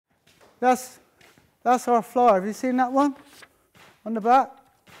That's our flower. Have you seen that one on the back?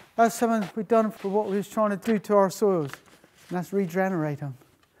 That's something we've done for what we was trying to do to our soils, and that's regenerate them.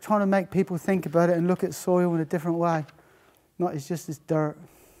 Trying to make people think about it and look at soil in a different way, not as just as dirt.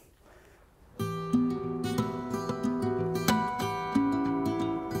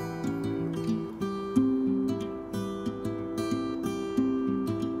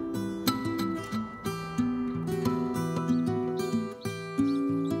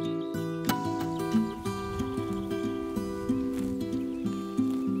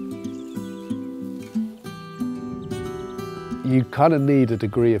 You kind of need a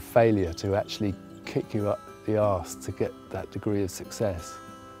degree of failure to actually kick you up the arse to get that degree of success.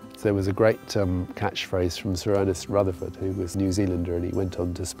 So there was a great catchphrase from Sir Ernest Rutherford, who was a New Zealander, and he went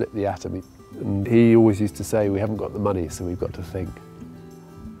on to split the atom. And he always used to say, we haven't got the money, so we've got to think.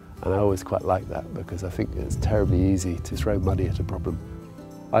 And I always quite like that, because I think it's terribly easy to throw money at a problem.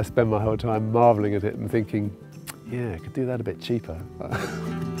 I spend my whole time marvelling at it and thinking, yeah, I could do that a bit cheaper.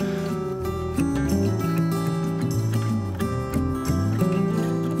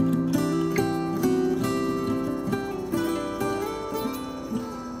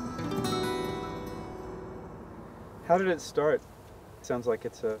 How did it start? Sounds like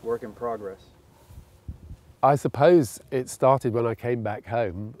it's a work in progress. I suppose it started when I came back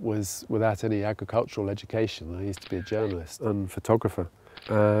home, was without any agricultural education. I used to be a journalist and photographer.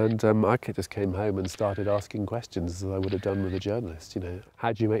 And I just came home and started asking questions as I would have done with a journalist. You know,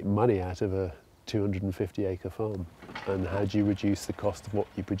 how do you make money out of a 250-acre farm? And how do you reduce the cost of what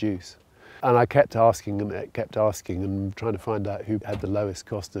you produce? And I kept asking and trying to find out who had the lowest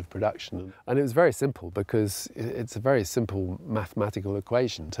cost of production. And it was very simple, because it's a very simple mathematical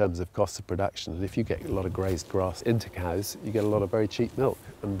equation in terms of cost of production. And if you get a lot of grazed grass into cows, you get a lot of very cheap milk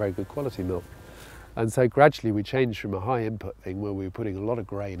and very good quality milk. And so gradually we changed from a high input thing where we were putting a lot of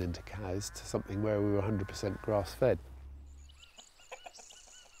grain into cows to something where we were 100% grass fed.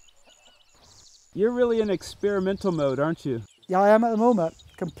 You're really in experimental mode, aren't you? Yeah, I am at the moment.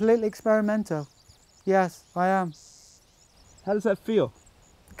 Completely experimental. Yes, I am. How does that feel?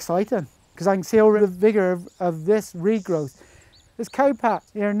 Exciting, because I can see all the vigour of this regrowth. There's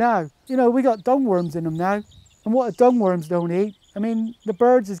cowpats here now. You know, we got dung worms in them now. And what the dung worms don't eat, I mean, the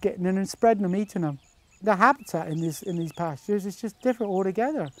birds is getting in and spreading them, eating them. The habitat in these pastures is just different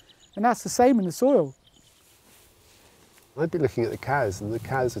altogether. And that's the same in the soil. I'd be looking at the cows, and the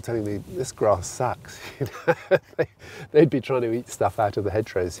cows are telling me, this grass sucks. You know? They'd be trying to eat stuff out of the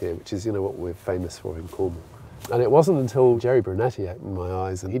hedgerows here, which is, you know, what we're famous for in Cornwall. And it wasn't until Jerry Brunetti opened my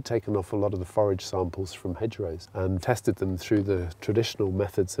eyes, and he'd taken off a lot of the forage samples from hedgerows and tested them through the traditional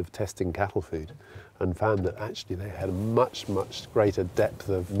methods of testing cattle food, and found that actually they had a much, much greater depth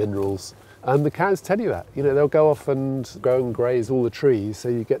of minerals. And the cows tell you that. You know, they'll go off and go and graze all the trees, so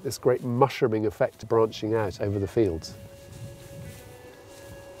you get this great mushrooming effect branching out over the fields.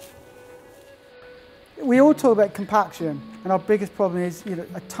 We all talk about compaction, and our biggest problem is, you know,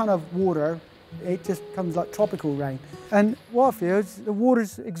 a ton of water. It just comes like tropical rain. And what I feel is the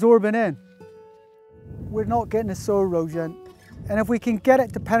water's absorbing in. We're not getting the soil erosion. And if we can get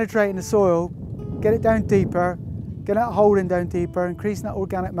it to penetrate in the soil, get it down deeper, get it holding down deeper, increasing that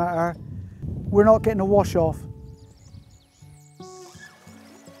organic matter, we're not getting a wash off.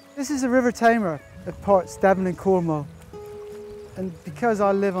 This is the River Tamar at parts Devon and Cornwall. And because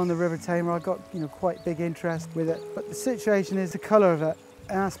I live on the River Tamar, I've got, you know, quite big interest with it. But the situation is the colour of it,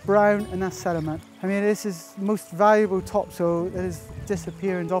 and that's brown and that's sediment. I mean, this is the most valuable topsoil that is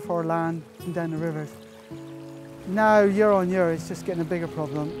disappearing off our land and down the rivers. Now, year on year, it's just getting a bigger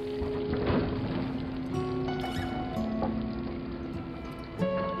problem.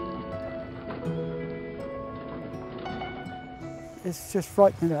 It's just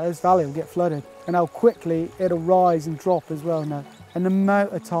frightening that this valley will get flooded, and how quickly it'll rise and drop as well now. And the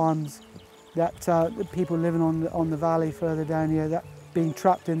amount of times that the people living on the valley further down here, that being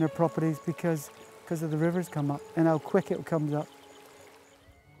trapped in their properties because of the rivers come up, and how quick it comes up.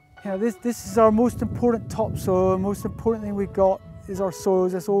 You know, this is our most important topsoil. The most important thing we've got is our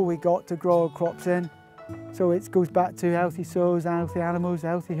soils. That's all we got to grow our crops in. So it goes back to healthy soils, healthy animals,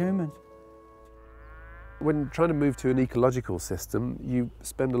 healthy humans. When trying to move to an ecological system, you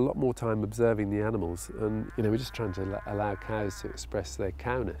spend a lot more time observing the animals, and you know, we're just trying to allow cows to express their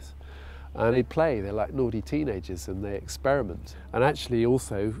cowness. And they play, they're like naughty teenagers, and they experiment. And actually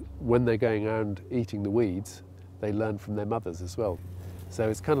also, when they're going around eating the weeds, they learn from their mothers as well. So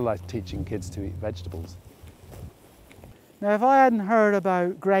it's kind of like teaching kids to eat vegetables. Now, if I hadn't heard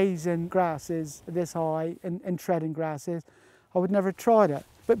about grazing grasses this high and treading grasses, I would never have tried it.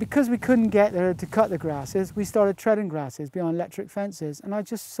 But because we couldn't get there to cut the grasses, we started treading grasses behind electric fences. And I was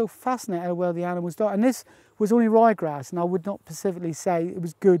just so fascinated how well the animals died. And this was only ryegrass, and I would not specifically say it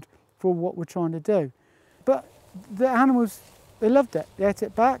was good for what we're trying to do. But the animals, they loved it. They ate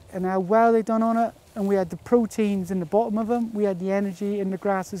it back, and how well they done on it. And we had the proteins in the bottom of them. We had the energy in the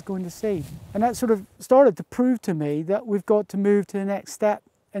grasses going to seed. And that sort of started to prove to me that we've got to move to the next step.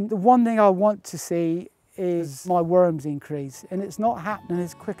 And the one thing I want to see is my worms increase, and it's not happening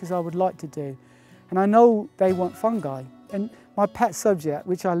as quick as I would like to do. And I know they want fungi, and my pet subject,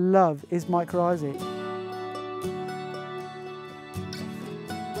 which I love, is mycorrhizae.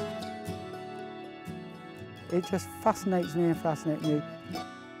 It just fascinates me and fascinates me.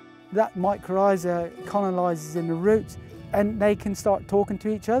 That mycorrhiza colonises in the roots, and they can start talking to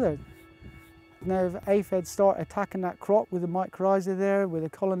each other. Now if aphids start attacking that crop with a mycorrhiza there, with a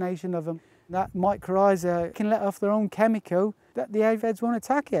colonization of them, that mycorrhiza can let off their own chemical that the aphids won't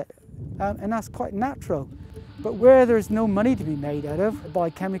attack it. And that's quite natural. But where there's no money to be made out of, by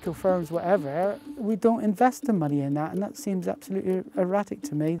chemical firms, whatever, we don't invest the money in that, and that seems absolutely erratic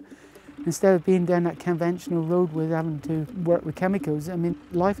to me. Instead of being down that conventional road with having to work with chemicals, I mean,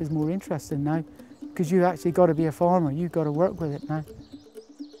 life is more interesting now, because you actually got to be a farmer, you've got to work with it now.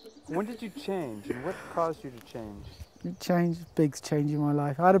 When did you change, and what caused you to change? Big change in my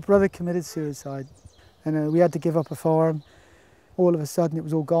life. I had a brother committed suicide, and we had to give up a farm. All of a sudden it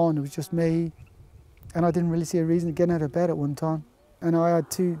was all gone, it was just me, and I didn't really see a reason to get out of bed at one time. And I had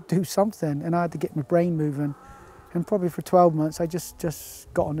to do something, and I had to get my brain moving. And probably for 12 months I just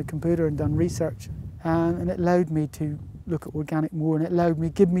got on the computer and done research, and it allowed me to look at organic more, and it allowed me,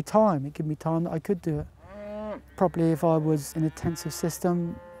 give me time that I could do it. Probably if I was in a intensive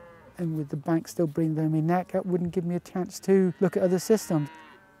system and with the bank still breathing down my neck, that wouldn't give me a chance to look at other systems.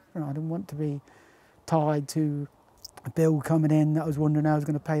 I didn't want to be tied to a bill coming in that I was wondering how I was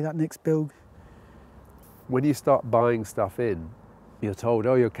going to pay that next bill. When you start buying stuff in, you're told,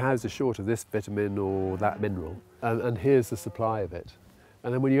 oh, your cows are short of this vitamin or that mineral, and here's the supply of it.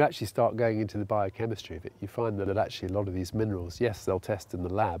 And then when you actually start going into the biochemistry of it, you find that actually a lot of these minerals, yes, they'll test in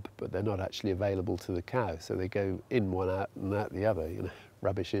the lab, but they're not actually available to the cow. So they go in one out and out the other,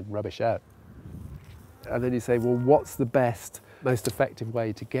 rubbish in, rubbish out. And then you say, well, what's the best, most effective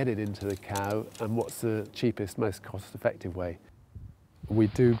way to get it into the cow, and what's the cheapest, most cost-effective way? We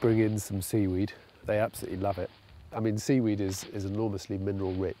do bring in some seaweed. They absolutely love it. I mean, seaweed is enormously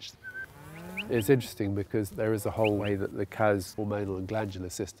mineral rich. It's interesting because there is a whole way that the cow's hormonal and glandular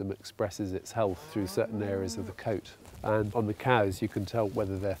system expresses its health through certain areas of the coat. And on the cows, you can tell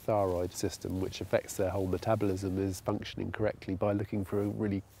whether their thyroid system, which affects their whole metabolism, is functioning correctly by looking for a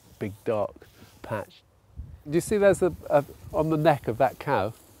really big dark patch. Do you see there's on the neck of that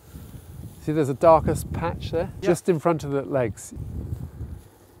cow, see there's a darkest patch there? Yeah. Just in front of the legs.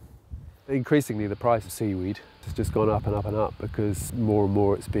 Increasingly the price of seaweed has just gone up and up and up because more and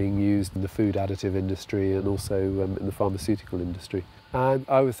more it's being used in the food additive industry and also in the pharmaceutical industry. And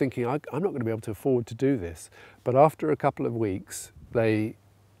I was thinking, I'm not going to be able to afford to do this. But after a couple of weeks, they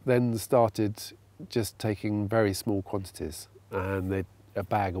then started just taking very small quantities, and a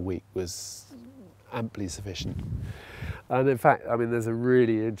bag a week was amply sufficient. And in fact, I mean, there's a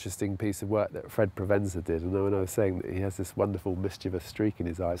really interesting piece of work that Fred Provenza did, and when I was saying that he has this wonderful mischievous streak in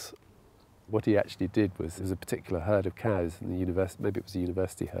his eyes, what he actually did was, there was a particular herd of cows in the university, maybe it was a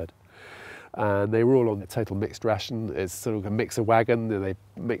university herd, and they were all on a total mixed ration. It's sort of a mixer wagon, and they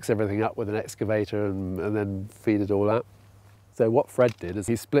mix everything up with an excavator and then feed it all out. So what Fred did is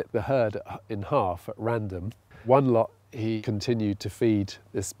he split the herd in half at random. One lot he continued to feed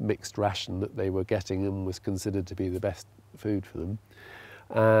this mixed ration that they were getting and was considered to be the best food for them.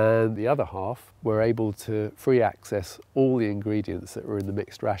 And the other half were able to free access all the ingredients that were in the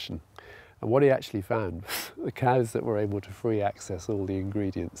mixed ration. And what he actually found, the cows that were able to free access all the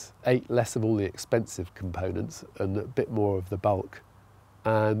ingredients ate less of all the expensive components and a bit more of the bulk.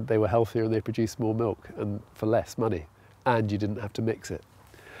 And they were healthier and they produced more milk and for less money. And you didn't have to mix it.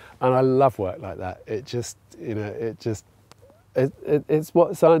 And I love work like that. It just, it's what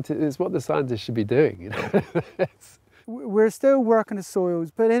the scientists should be doing. We're still working the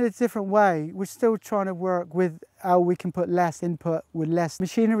soils, but in a different way. We're still trying to work with how we can put less input with less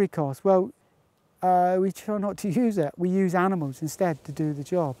machinery costs. Well, we try not to use it. We use animals instead to do the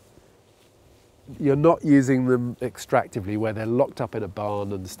job. You're not using them extractively where they're locked up in a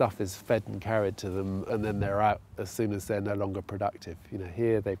barn and stuff is fed and carried to them and then they're out as soon as they're no longer productive.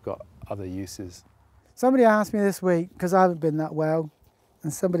 Here they've got other uses. Somebody asked me this week, because I haven't been that well,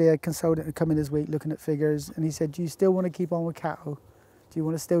 and somebody, a consultant, had come in this week looking at figures, and he said, do you still want to keep on with cattle? Do you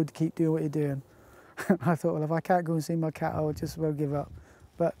want to still keep doing what you're doing? I thought, well, if I can't go and see my cattle, I'll just as well give up.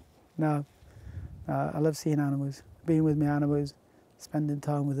 but no, I love seeing animals, being with my animals, spending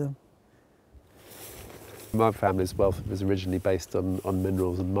time with them. My family's wealth was originally based on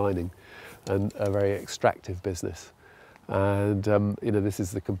minerals and mining, and a very extractive business. And you know, this is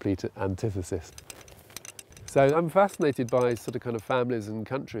the complete antithesis. So I'm fascinated by sort of kind of families and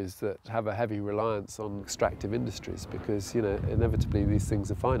countries that have a heavy reliance on extractive industries, because, you know, inevitably these things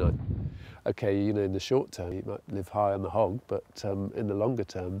are finite. Okay, you know, in the short term you might live high on the hog, but in the longer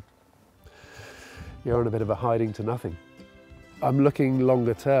term you're on a bit of a hiding to nothing. I'm looking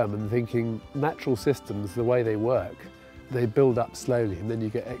longer term and thinking natural systems, the way they work, they build up slowly and then you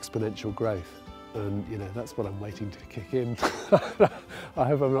get exponential growth. And you know, that's what I'm waiting to kick in. I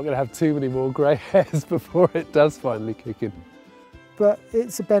hope I'm not going to have too many more grey hairs before it does finally kick in. But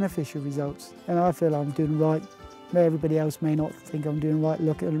it's a beneficial result, and I feel I'm doing right. Everybody else may not think I'm doing right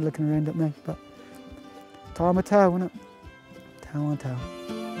looking around at me, but time will tell, won't it? Time will tell.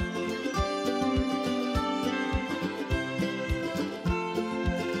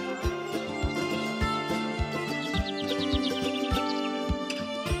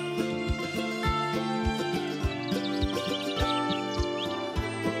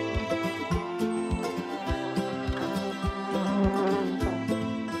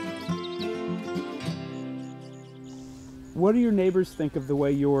 What do your neighbors think of the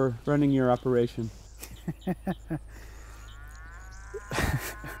way you're running your operation? To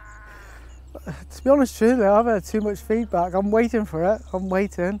be honest, truly, I've had too much feedback. I'm waiting for it. I'm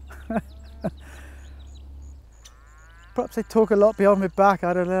waiting. Perhaps they talk a lot behind my back.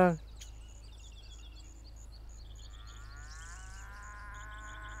 I don't know.